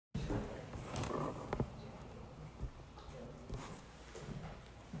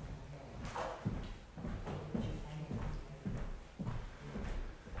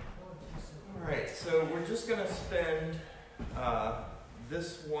so we're just going to spend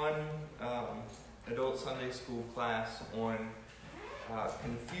this one adult Sunday school class on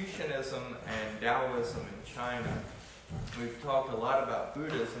Confucianism and Taoism in China. We've talked a lot about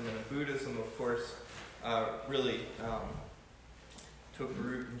Buddhism, and Buddhism, of course, really took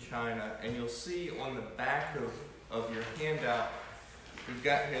root in China. And you'll see on the back of your handout, we've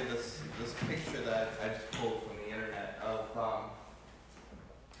got here this picture that I just pulled from the internet of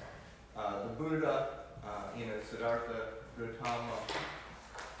the Buddha, Siddhartha Gautama,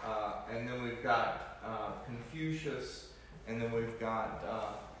 and then we've got Confucius, and then we've got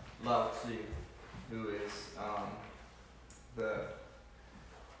Lao-Tzu, who is the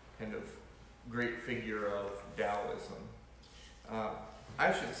kind of great figure of Taoism.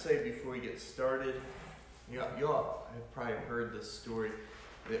 I should say before we get started, y'all have probably heard this story,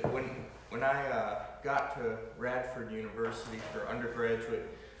 that when I got to Radford University for undergraduate,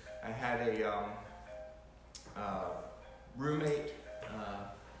 I had a roommate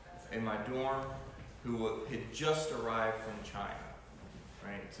in my dorm who had just arrived from China,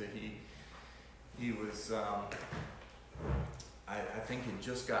 right? So he was, I think he'd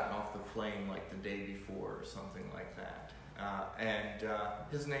just gotten off the plane like the day before or something like that. And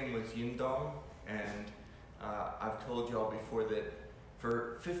his name was Yijing, and I've told y'all before that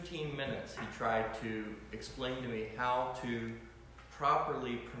for 15 minutes he tried to explain to me how to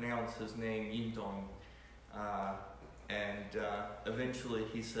properly pronounce his name, Yijing, and eventually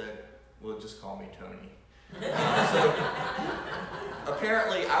he said, "Well, just call me Tony." So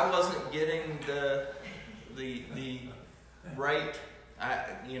apparently I wasn't getting the right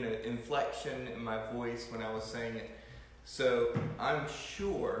inflection in my voice when I was saying it. So I'm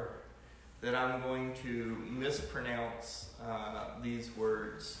sure that I'm going to mispronounce these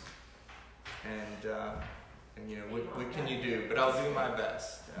words, and what can you do? But I'll do my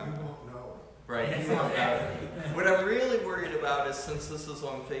best. You won't know. Right. You won't know. What I'm really worried about is, since this is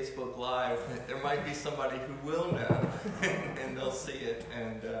on Facebook Live, there might be somebody who will know, and they'll see it,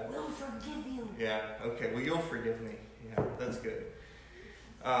 and we'll forgive you. Yeah. Okay. Well, you'll forgive me. Yeah, that's good.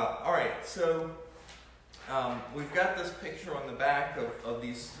 All right. So we've got this picture on the back of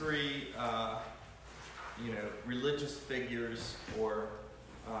these three, religious figures, or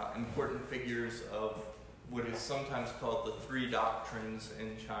important figures of what is sometimes called the three doctrines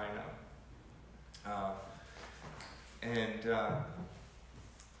in China. And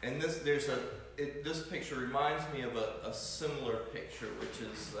this picture reminds me of a similar picture, which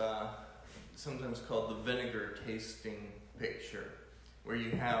is sometimes called the vinegar tasting picture, where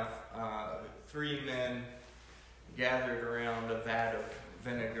you have three men gathered around a vat of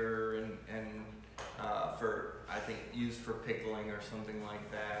vinegar and for, I think, used for pickling or something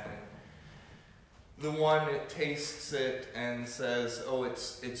like that. And the one tastes it and says, "Oh,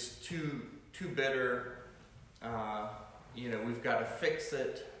 it's too bitter. We've got to fix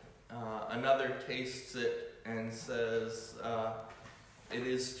it." Another tastes it and says, "It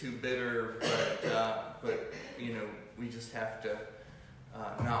is too bitter, but we just have to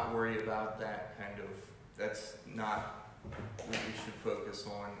not worry about that kind of. That's not what we should focus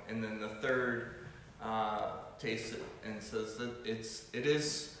on." And then the third tastes it and says that it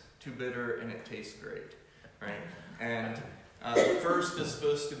is too bitter and it tastes great, right? And the first is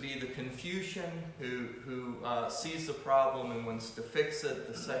supposed to be the Confucian who sees the problem and wants to fix it.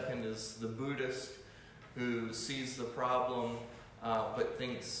 The second is the Buddhist who sees the problem but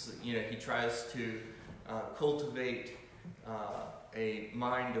thinks, he tries to cultivate a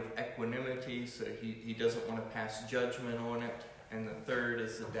mind of equanimity, so he doesn't want to pass judgment on it. And the third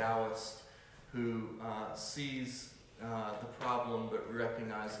is the Taoist who sees the problem but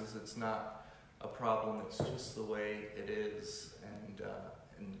recognizes it's not a problem, it's just the way it is, and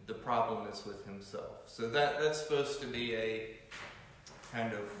the problem is with himself. So that's supposed to be a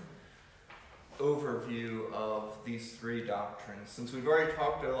kind of overview of these three doctrines. Since we've already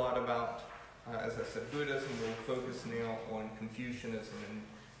talked a lot about, as I said, Buddhism, we'll focus now on Confucianism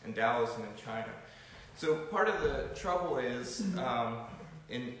and Taoism in China. So part of the trouble is,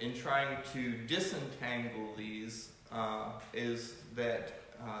 in trying to disentangle these, is that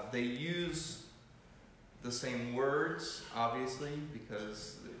they use the same words, obviously,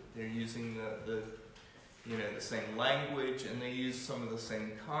 because they're using the same language, and they use some of the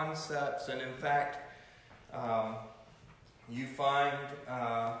same concepts. And in fact, you find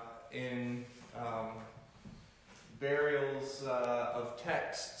in burials of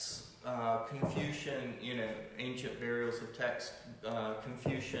texts, Confucian, ancient burials of text,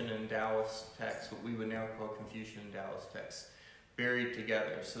 Confucian and Taoist texts, what we would now call Confucian and Taoist texts, buried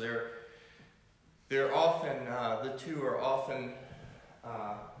together. So they're often, the two are often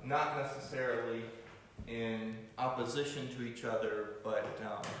not necessarily in opposition to each other, but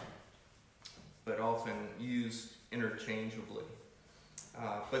often used interchangeably.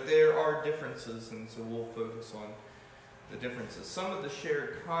 But there are differences, and so we'll focus on the differences. Some of the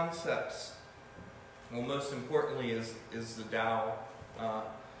shared concepts, well, most importantly is the Tao,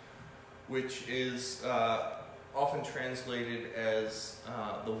 which is often translated as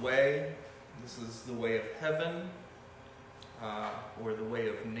the way. This is the way of heaven, or the way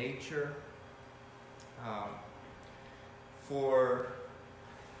of nature. For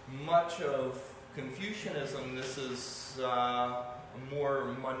much of Confucianism, this is a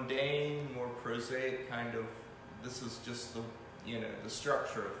more mundane, more prosaic kind of, this is just the, the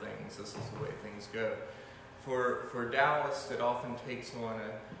structure of things, this is the way things go. For Taoists, it often takes on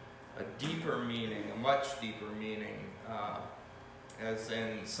a deeper meaning, a much deeper meaning, as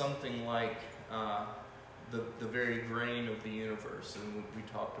in something like the very grain of the universe, and we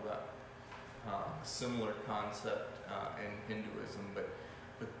talked about a similar concept in Hinduism, but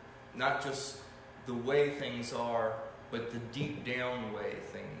not just the way things are, but the deep down way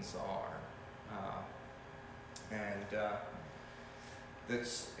things are.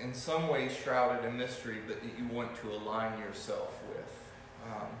 That's in some ways shrouded in mystery, but that you want to align yourself with.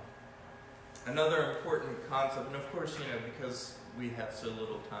 Another important concept, and of course, because we have so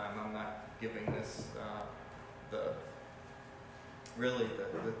little time, I'm not giving this really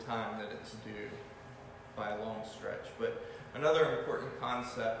the time that it's due by a long stretch. But another important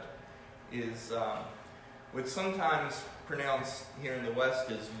concept is what's sometimes pronounced here in the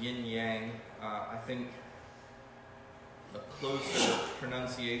West as Yin-Yang. I think a closer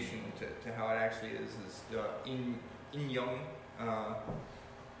pronunciation to how it actually is Yin-Yang.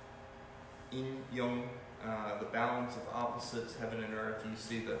 Yong, the balance of opposites, heaven and earth. You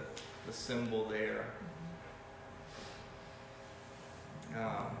see the symbol there.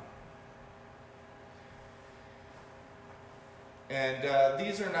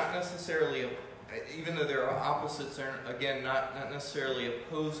 These are not necessarily, even though there are opposites, are again not necessarily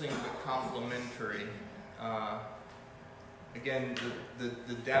opposing but complementary. Again,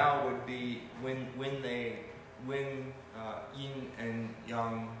 the Tao would be when Yin and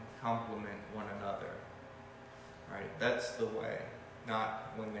Yang complement one another. Right? That's the way,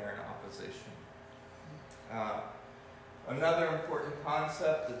 not when they're in opposition. Another important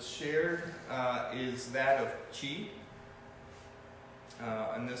concept that's shared is that of Qi.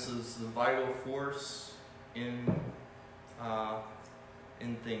 And this is the vital force in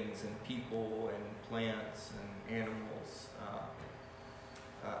things, in people, and plants, and animals.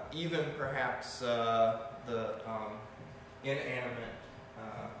 Even perhaps the inanimate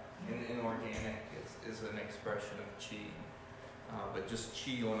and inorganic is an expression of Qi, but just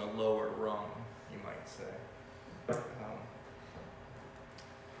Qi on a lower rung, you might say.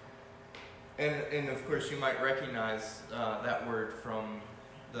 And of course, you might recognize that word from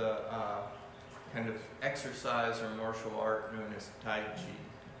the kind of exercise or martial art known as Tai Chi,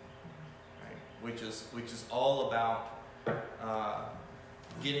 right? Which is all about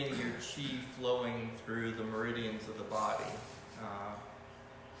getting your Qi flowing through the meridians of the body.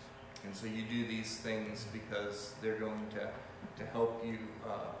 And so you do these things because they're going to help you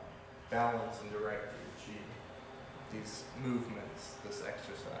balance and direct your Qi, these movements, this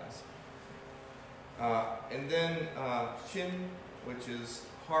exercise. And then Chin, which is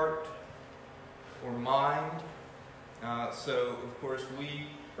heart or mind. So of course we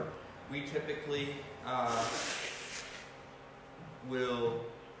typically will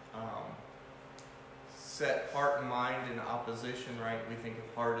set heart and mind in opposition, right? We think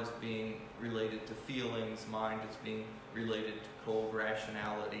of heart as being related to feelings, mind as being related to cold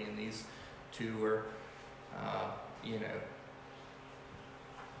rationality, and these two are,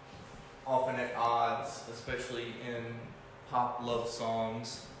 often at odds, especially in pop love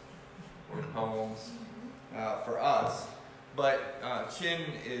songs or poems for us. But Chin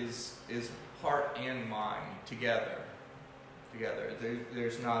is heart and mind together.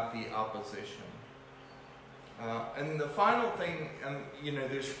 There's not the opposition. And the final thing,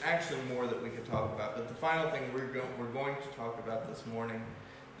 there's actually more that we could talk about, but the final thing we're going to talk about this morning,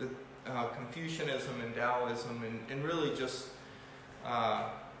 the Confucianism and Taoism, and really just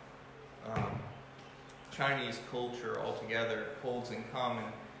Chinese culture altogether holds in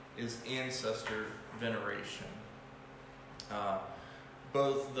common, is ancestor veneration.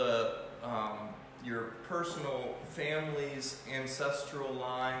 Both your personal family's ancestral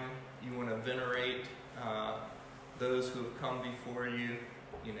line, you want to venerate those who have come before you,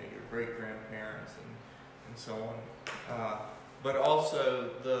 your great-grandparents and so on. But also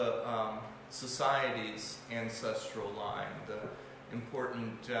the society's ancestral line,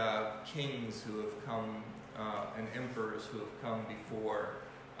 important kings who have come and emperors who have come before.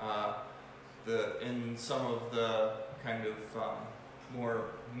 In some of the kind of more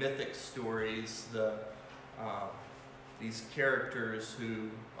mythic stories, these characters who,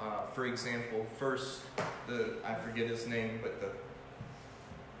 for example, first, I forget his name, but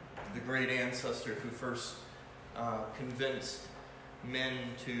the great ancestor who first convinced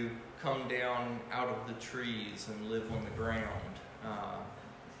men to come down out of the trees and live on the ground,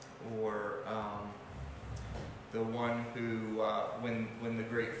 or the one who, when the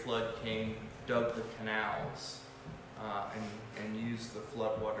great flood came, dug the canals and used the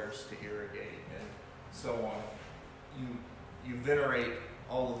floodwaters to irrigate, and so on. You venerate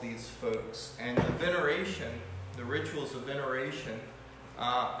all of these folks, and the veneration, the rituals of veneration,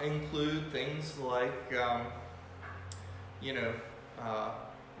 include things like,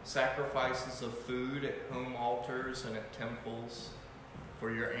 sacrifices of food at home altars and at temples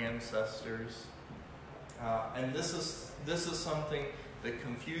for your ancestors. And this is something that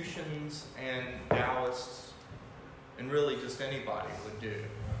Confucians and Taoists, and really just anybody, would do.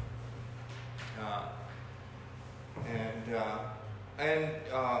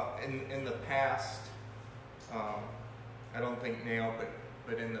 In the past, I don't think now,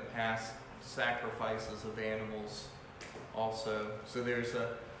 but in the past, sacrifices of animals also. So there's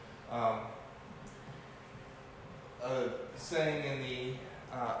a saying in the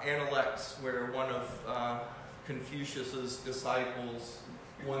Analects where one of Confucius's disciples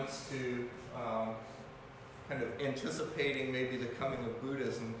wants to, kind of anticipating maybe the coming of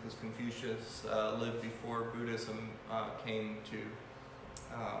Buddhism, because Confucius lived before Buddhism came to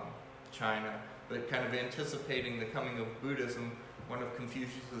China, but kind of anticipating the coming of Buddhism, one of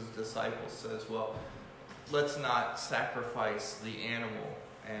Confucius's disciples says, well, let's not sacrifice the animal.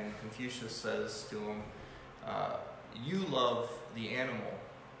 And Confucius says to him, you love the animal,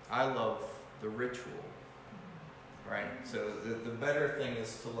 I love the ritual. Right? So the better thing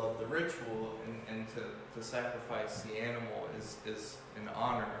is to love the ritual, and to sacrifice the animal is an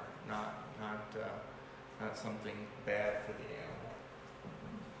honor, not something bad for the animal.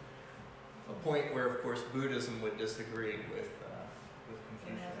 A point where, of course, Buddhism would disagree with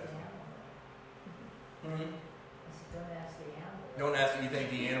Confucianism. Mm-hmm. Don't ask the animal. Don't ask. You think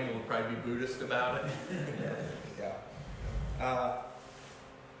the animal would probably be Buddhist about it? Yeah.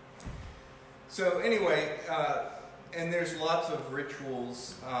 So anyway. And there's lots of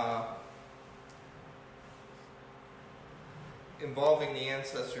rituals involving the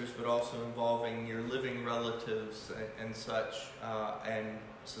ancestors, but also involving your living relatives and such, and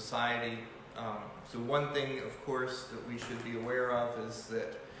society. So one thing, of course, that we should be aware of is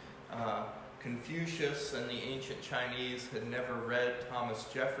that Confucius and the ancient Chinese had never read Thomas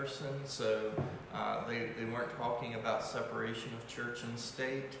Jefferson, so they weren't talking about separation of church and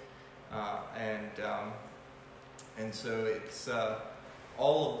state, and so it's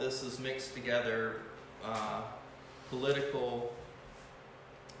all of this is mixed together, political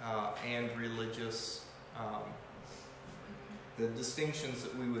and religious. The distinctions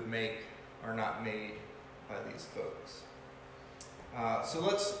that we would make are not made by these folks. So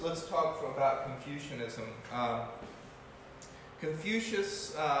let's talk about Confucianism.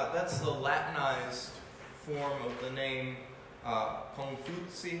 Confucius, that's the Latinized form of the name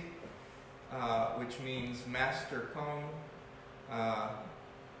Confuzi, which means Master Kong,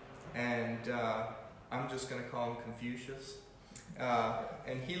 and I'm just going to call him Confucius.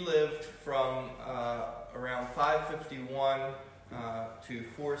 And he lived from around 551 to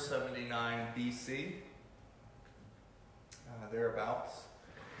 479 BC, thereabouts.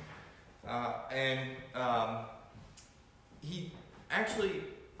 And he actually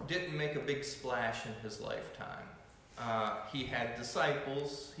didn't make a big splash in his lifetime. He had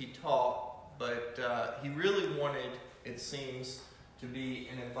disciples, he taught, but he really wanted, it seems, to be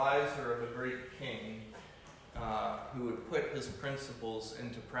an advisor of a great king who would put his principles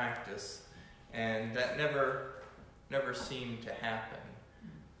into practice, and that never seemed to happen.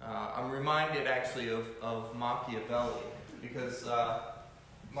 I'm reminded actually of Machiavelli, because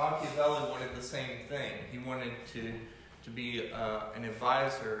Machiavelli wanted the same thing. He wanted to be an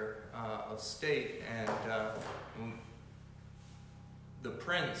advisor of state, and the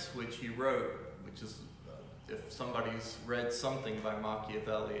Prince, which he wrote, which is, if somebody's read something by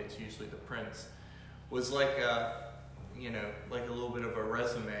Machiavelli, it's usually the Prince, was like a little bit of a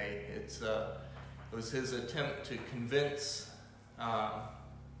resume. It was his attempt to convince,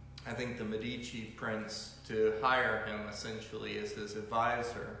 I think, the Medici prince to hire him essentially as his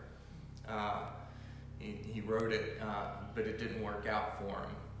advisor. He wrote it, but it didn't work out for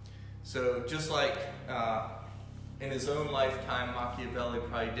him. So just like in his own lifetime, Machiavelli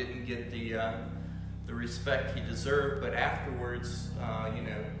probably didn't get the respect he deserved, but afterwards, you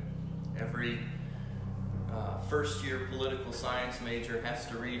know, every first-year political science major has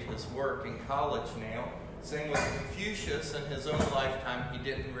to read his work in college now. Same with Confucius. In his own lifetime, he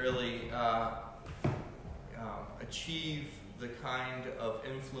didn't really achieve the kind of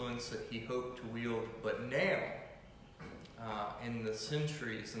influence that he hoped to wield, but now, in the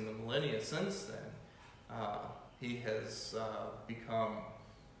centuries and the millennia since then, he has become,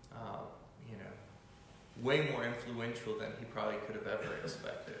 you know, way more influential than he probably could have ever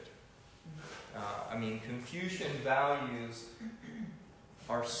expected. I mean, Confucian values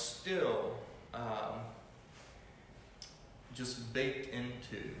are still just baked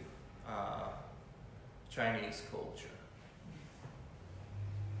into Chinese culture.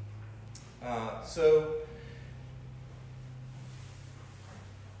 So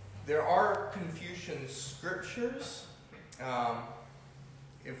there are Confucian scriptures,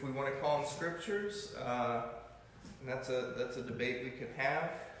 if we want to call them scriptures. And that's a debate we could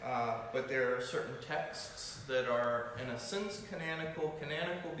have. But there are certain texts that are, in a sense, canonical.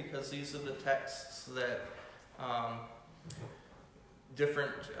 Canonical because these are the texts that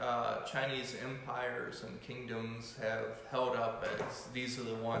different Chinese empires and kingdoms have held up as these are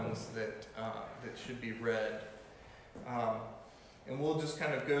the ones that should be read. And we'll just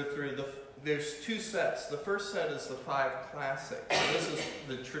kind of go through there's two sets. The first set is the 5 classics. So this is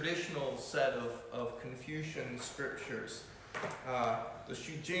the traditional set of Confucian scriptures. The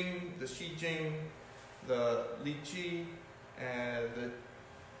Shujing, the Shijing, the Liji, and the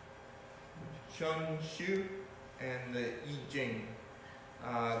Chun, and the Yijing.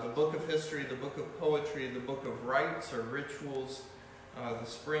 The book of history, the book of poetry, the book of rites or rituals, the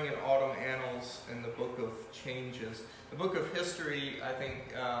spring and autumn annals, and the book of changes. The book of history, I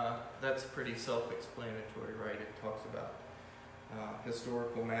think that's pretty self-explanatory, right? It talks about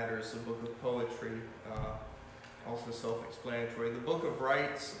historical matters. The book of poetry, also self-explanatory. The book of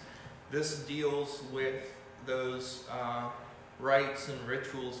rites, this deals with those rites and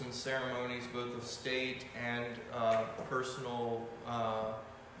rituals and ceremonies, both of state and personal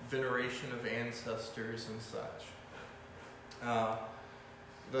veneration of ancestors and such.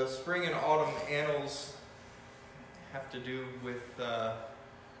 The spring and autumn annals have to do with the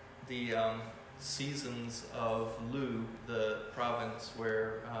seasons of Lu, the province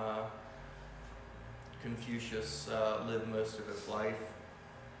where Confucius lived most of his life.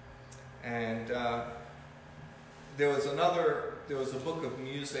 And there was a book of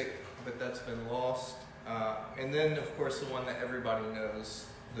music, but that's been lost. And then, of course, the one that everybody knows,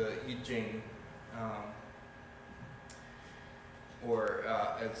 the Yijing, or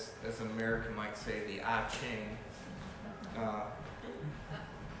as an American might say, the Ching.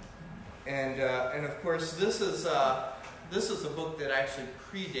 And of course, this is a book that actually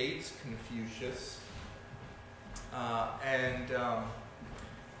predates Confucius, and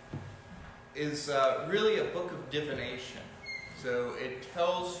is really a book of divination. So it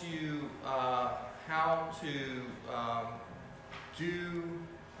tells you how to do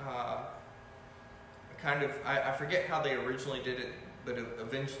kind of, I forget how they originally did it, but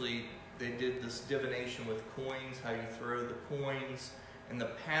eventually they did this divination with coins, how you throw the coins, and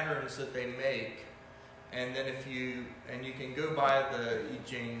the patterns that they make. And then you can go buy the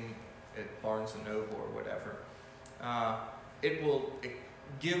Yijing at Barnes & Noble or whatever. It will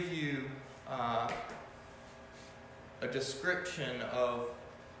give you a description of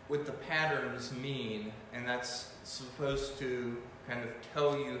what the patterns mean, and that's supposed to kind of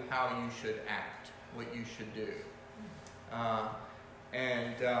tell you how you should act, what you should do. I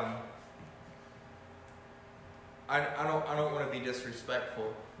don't want to be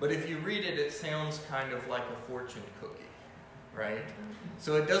disrespectful, but if you read it, it sounds kind of like a fortune cookie, right?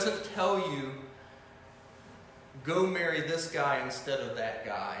 So it doesn't tell you, go marry this guy instead of that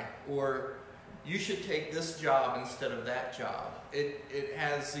guy, or you should take this job instead of that job. It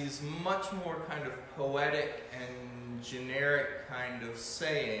has these much more kind of poetic and generic kind of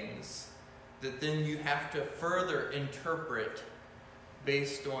sayings that then you have to further interpret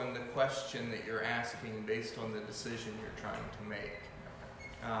based on the question that you're asking, based on the decision you're trying to make.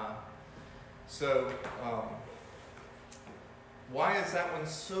 Why is that one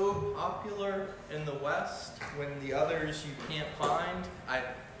so popular in the West when the others you can't find?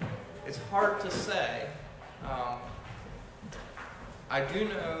 It's hard to say. I do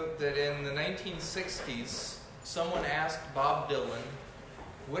know that in the 1960s, someone asked Bob Dylan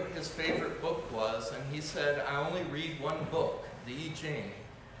what his favorite book was, and he said, I only read one book, the Yijing.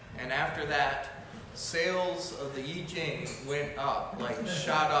 And after that, sales of the Yijing went up, like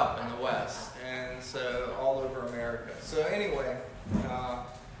shot up in the West, and so all over America. So anyway,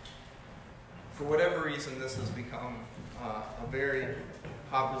 for whatever reason, this has become a very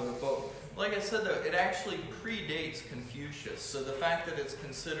popular book. Like I said, though, it actually predates Confucius. So the fact that it's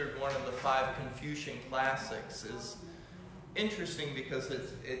considered one of the 5 Confucian classics is interesting because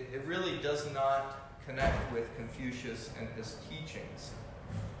it really does not connect with Confucius and his teachings.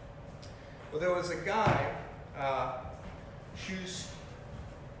 Well, there was a guy, Xsue,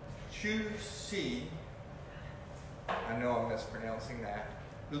 I know I'm mispronouncing that,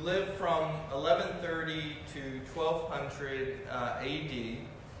 who lived from 1130 to 1200 AD,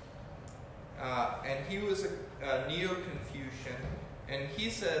 and he was a Neo-Confucian, and he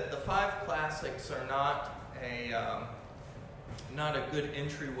said the 5 classics are not a good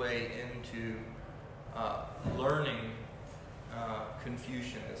entryway into learning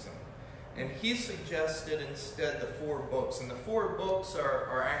Confucianism. And he suggested instead the 4 books, and the 4 books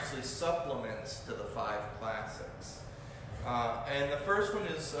are actually supplements to the 5 classics. And the first one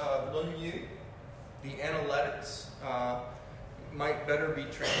is Lun Yu, the Analects, might better be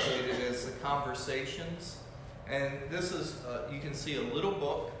translated as the Conversations. And this is, you can see a little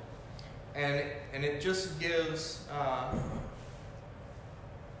book, and it just gives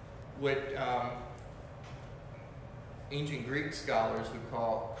what ancient Greek scholars would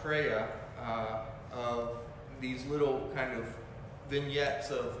call kreia, of these little kind of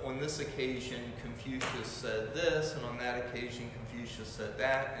vignettes of, on this occasion Confucius said this, and on that occasion Confucius said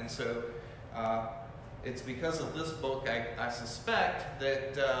that. And so it's because of this book, I suspect,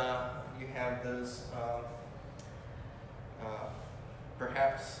 that you have those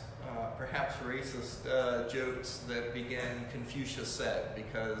perhaps racist jokes that begin Confucius said,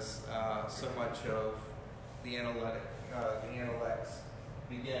 because so much of the Analects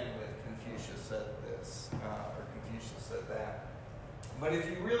begin with Confucius said this, or Confucius said that. But if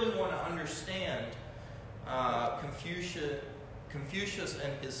you really want to understand Confucius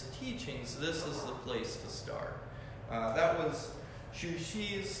and his teachings, this is the place to start. That was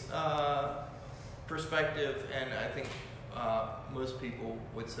Shi's perspective, and I think most people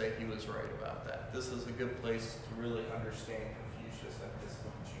would say he was right about that. This is a good place to really understand Confucius and his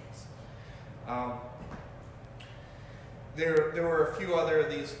teachings. There were a few other of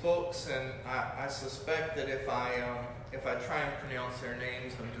these books, and I suspect that if I try and pronounce their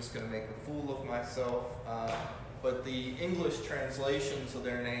names, I'm just going to make a fool of myself. But the English translations of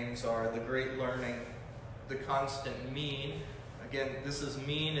their names are The Great Learning, The Constant Mean. Again, this is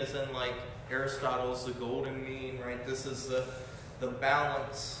mean as in like Aristotle's The Golden Mean, right? This is the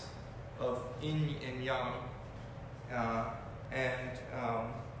balance of Yin and Yang.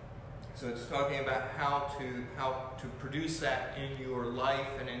 So it's talking about how to produce that in your life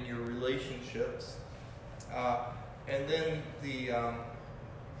and in your relationships. And then the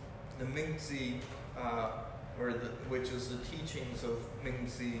Mengzi, which is the teachings of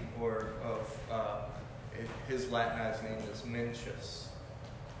Mengzi, or of his Latinized name is Mencius,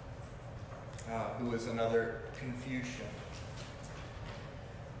 who is another Confucian.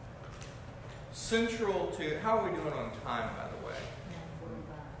 Central to, how are we doing on time, by the way?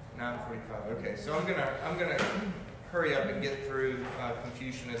 9:45. Okay, so I'm gonna hurry up and get through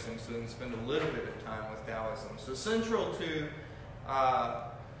Confucianism, so we can spend a little bit of time with Taoism. So central to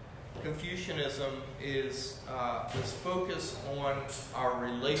Confucianism is this focus on our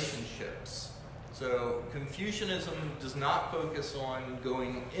relationships. So Confucianism does not focus on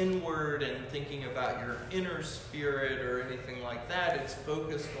going inward and thinking about your inner spirit or anything like that. It's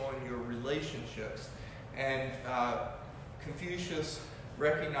focused on your relationships. And Confucius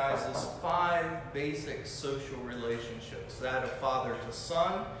recognizes 5 basic social relationships: that of father to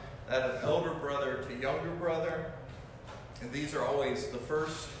son, that of elder brother to younger brother. And these are always, the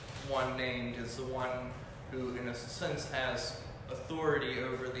first one named is the one who, in a sense, has authority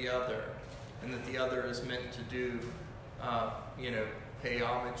over the other, and that the other is meant to do, pay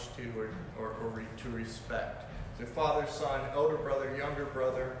homage to or to respect. So father, son, elder brother, younger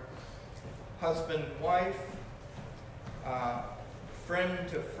brother, husband, wife, friend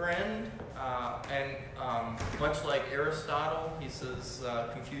to friend, and much like Aristotle, he says,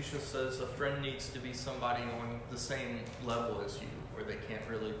 Confucius says a friend needs to be somebody on the same level as you, or they can't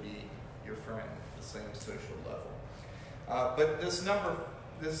really be your friend at the same social level. But this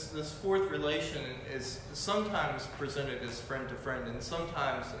 4th relation is sometimes presented as friend to friend, and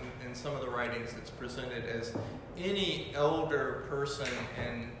sometimes in some of the writings it's presented as any elder person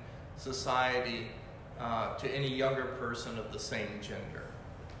in society to any younger person of the same gender.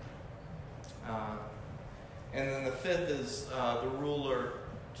 And then the 5th is the ruler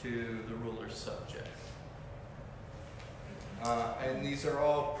to the ruler's subject. And these are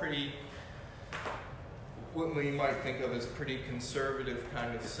all pretty, what we might think of as pretty conservative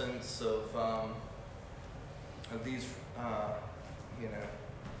kind of sense of these,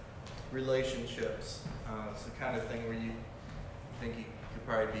 relationships. It's the kind of thing where you think it could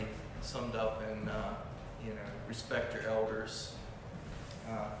probably be summed up in, respect your elders.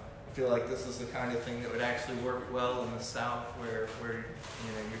 I feel like this is the kind of thing that would actually work well in the South, where you're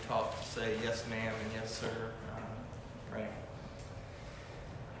taught to say yes, ma'am, and yes, sir, right?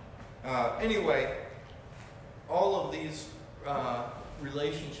 Anyway, all of these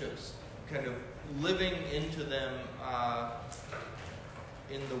relationships, kind of living into them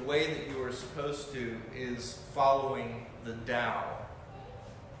in the way that you are supposed to, is following the Tao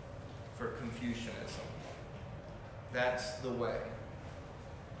for Confucianism. That's the way.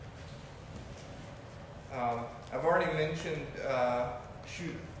 I've already mentioned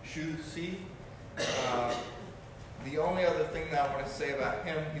Fuzi. The only other thing that I want to say about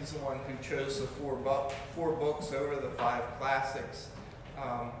him, he's the one who chose the four books over the 5 classics.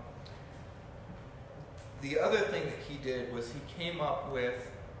 The other thing that he did was he came up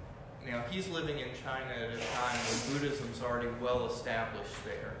with, he's living in China at a time when Buddhism's already well established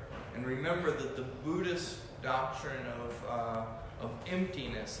there. And remember that the Buddhist doctrine of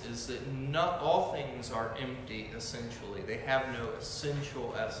emptiness is that not all things are empty, essentially. They have no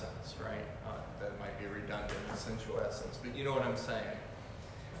essential essence, right? That might be redundant, essential essence, but you know what I'm saying.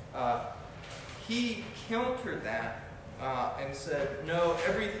 He countered that and said, no,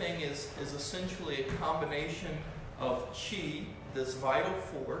 everything is essentially a combination of Qi, this vital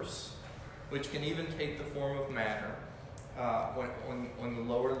force, which can even take the form of matter on the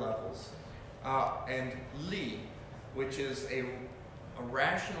lower levels, and Li, which is a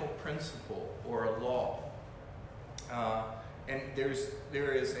rational principle or a law. And there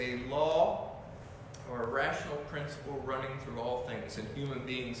is a law or a rational principle running through all things. In human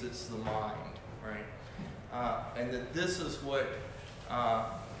beings, it's the mind, right? And that this is what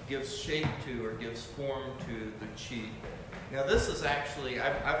gives shape to or gives form to the Qi. Now this is actually,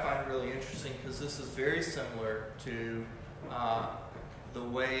 I find really interesting because this is very similar to the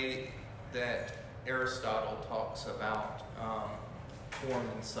way that Aristotle talks about form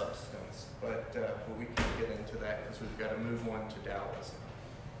and substance, but we can't get into that because we've got to move on to Taoism.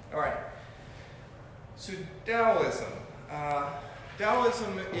 All right, so Taoism.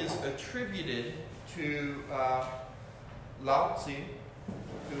 Taoism is attributed to Lao Tzu,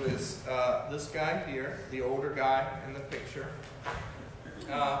 who is this guy here, the older guy in the picture.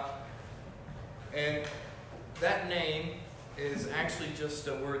 And that name is actually just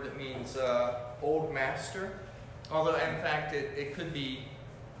a word that means old master. Although, in fact, it could be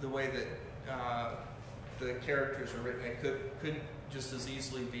the way that the characters are written. It could just as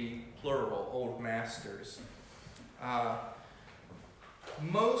easily be plural, old masters.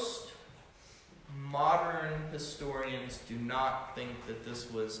 Most modern historians do not think that this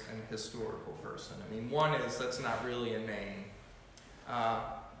was an historical person. I mean, one is that's not really a name.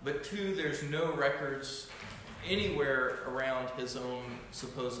 But two, there's no records anywhere around his own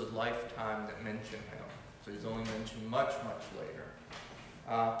supposed lifetime that mention him. So he's only mentioned much, much later.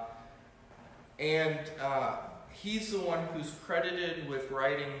 And he's the one who's credited with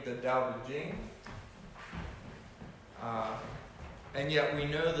writing the Yijing. And yet we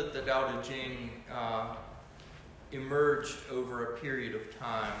know that the Yijing emerged over a period of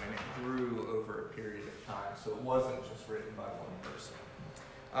time, and it grew over a period of time. So it wasn't just written by one person.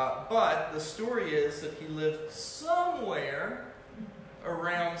 But the story is that he lived somewhere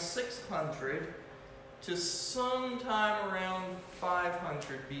around 600 to sometime around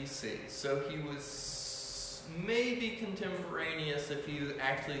 500 BC. So he was maybe contemporaneous, if he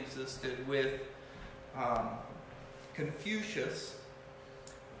actually existed, with Confucius.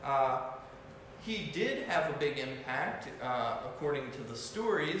 He did have a big impact, according to the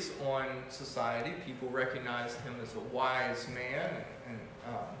stories, on society. People recognized him as a wise man and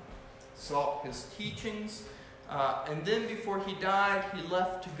sought his teachings. And then before he died, he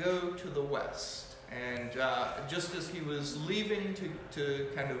left to go to the West. And just as he was leaving to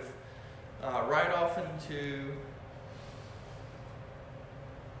kind of ride off into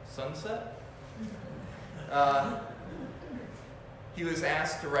sunset, he was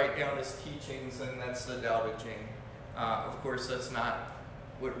asked to write down his teachings, and that's the Yijing. Of course, that's not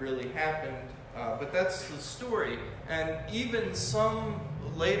what really happened, but that's the story. And even some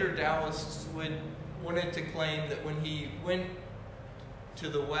later Taoists wanted to claim that when he went to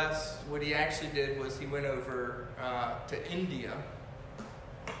the West, what he actually did was he went over to India,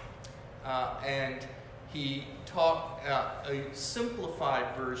 and he taught a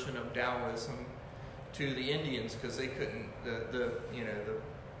simplified version of Taoism to the Indians because they couldn't, the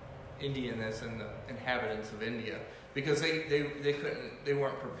Indian as in the inhabitants of India, because they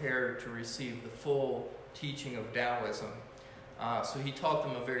weren't prepared to receive the full teaching of Taoism. So he taught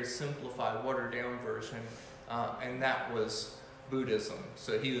them a very simplified, watered-down version, and that was Buddhism.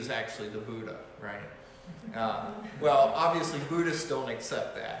 So he was actually the Buddha, right? Well, obviously Buddhists don't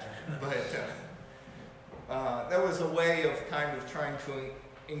accept that, but that was a way of kind of trying to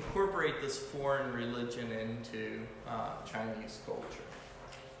incorporate this foreign religion into Chinese culture.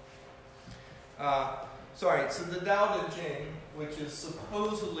 So the Tao Te Ching, which is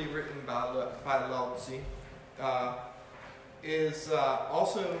supposedly written by Liji, is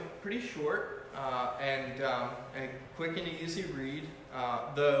also pretty short and a quick and easy read,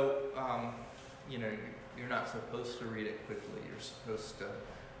 though you're not supposed to read it quickly. You're supposed to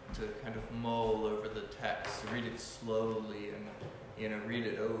kind of mull over the text, read it slowly, and read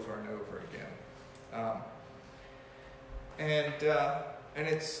it over and over again. And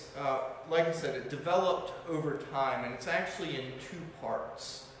it's, like I said, it developed over time, and it's actually in two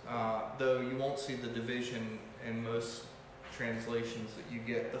parts, though you won't see the division in most translations that you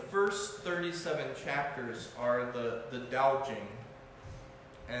get. The first 37 chapters are the Daojing,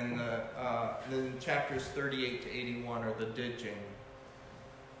 and then chapters 38 to 81 are the Yijing.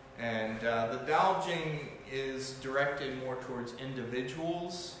 And the Daojing is directed more towards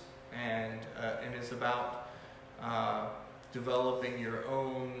individuals and is about developing your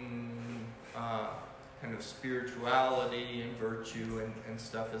own kind of spirituality and virtue and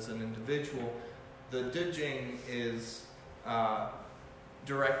stuff as an individual. The Yijing is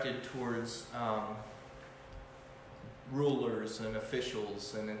directed towards rulers and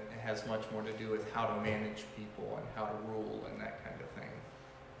officials, and it has much more to do with how to manage people and how to rule and that kind of thing.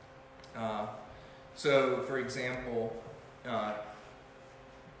 So, for example,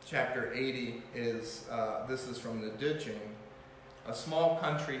 chapter 80 is, this is from the Yijing. A small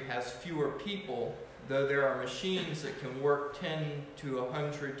country has fewer people, though there are machines that can work 10 to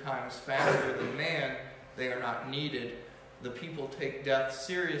 100 times faster than man, they are not needed. The people take death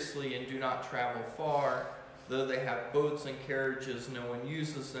seriously and do not travel far. Though they have boats and carriages, no one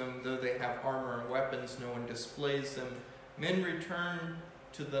uses them. Though they have armor and weapons, no one displays them. Men return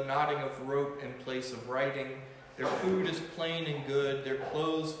to the knotting of rope in place of writing. Their food is plain and good, their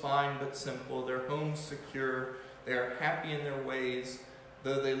clothes fine but simple, their homes secure. They are happy in their ways,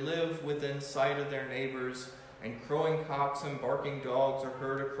 though they live within sight of their neighbors, and crowing cocks and barking dogs are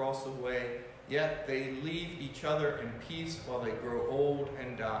heard across the way, yet they leave each other in peace while they grow old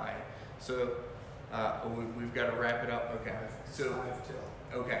and die. So, we've got to wrap it up.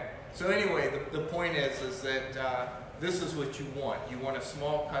 Okay. So anyway, the point is that this is what you want. You want a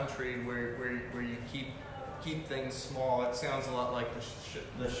small country where you keep things small. It sounds a lot like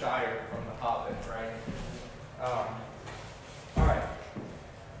the Shire from The Hobbit, right? All right.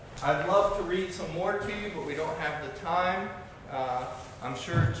 I'd love to read some more to you, but we don't have the time. I'm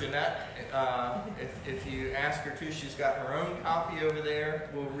sure Jeanette, if you ask her to, she's got her own copy over there.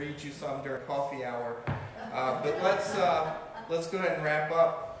 We'll read you some during coffee hour. But let's go ahead and wrap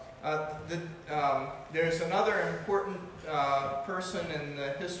up. There's another important person in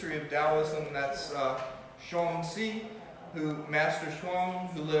the history of Taoism. That's Zhong, Master Zhong,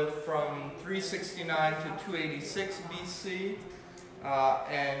 who lived from 369 to 286 BC.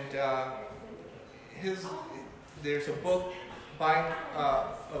 There's a book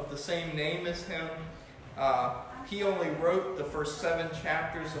of the same name as him. He only wrote the first 7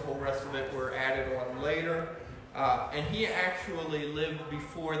 chapters. The whole rest of it were added on later. And he actually lived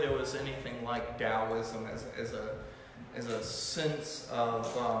before there was anything like Taoism as a sense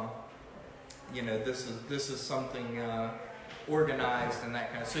of this is something organized and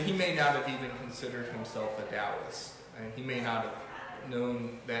that kind of. So he may not have even considered himself a Taoist, and he may not have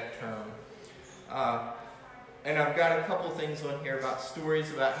known that term. And I've got a couple things on here about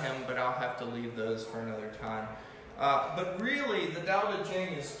stories about him, but I'll have to leave those for another time. But really, the Tao Te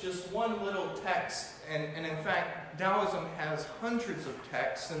Ching is just one little text, and in fact, Taoism has hundreds of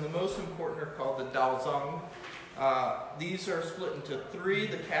texts, and the most important are called the Daozang. These are split into 3,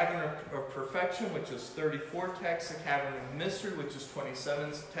 the Cavern of Perfection, which is 34 texts, the Cavern of Mystery, which is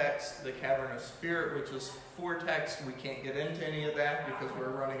 27 texts, the Cavern of Spirit, which is 4 texts. We can't get into any of that because we're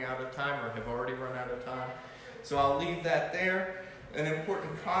running out of time, or have already run out of time. So I'll leave that there. An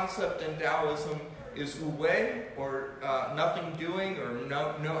important concept in Taoism is wu wei, or nothing doing, or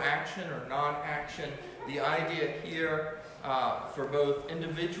no action or non-action. The idea here for both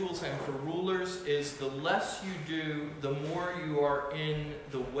individuals and for rulers is the less you do, the more you are in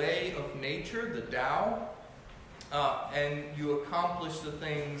the way of nature, the Tao, and you accomplish the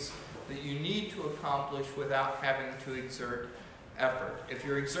things that you need to accomplish without having to exert effort. If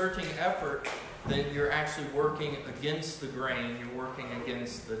you're exerting effort, then you're actually working against the grain, you're working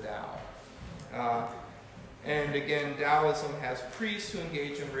against the Tao. And again, Taoism has priests who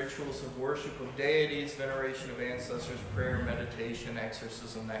engage in rituals of worship of deities, veneration of ancestors, prayer, meditation,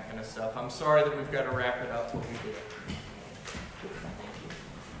 exorcism, that kind of stuff. I'm sorry that we've got to wrap it up, but we did.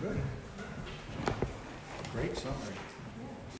 Good. Great summary.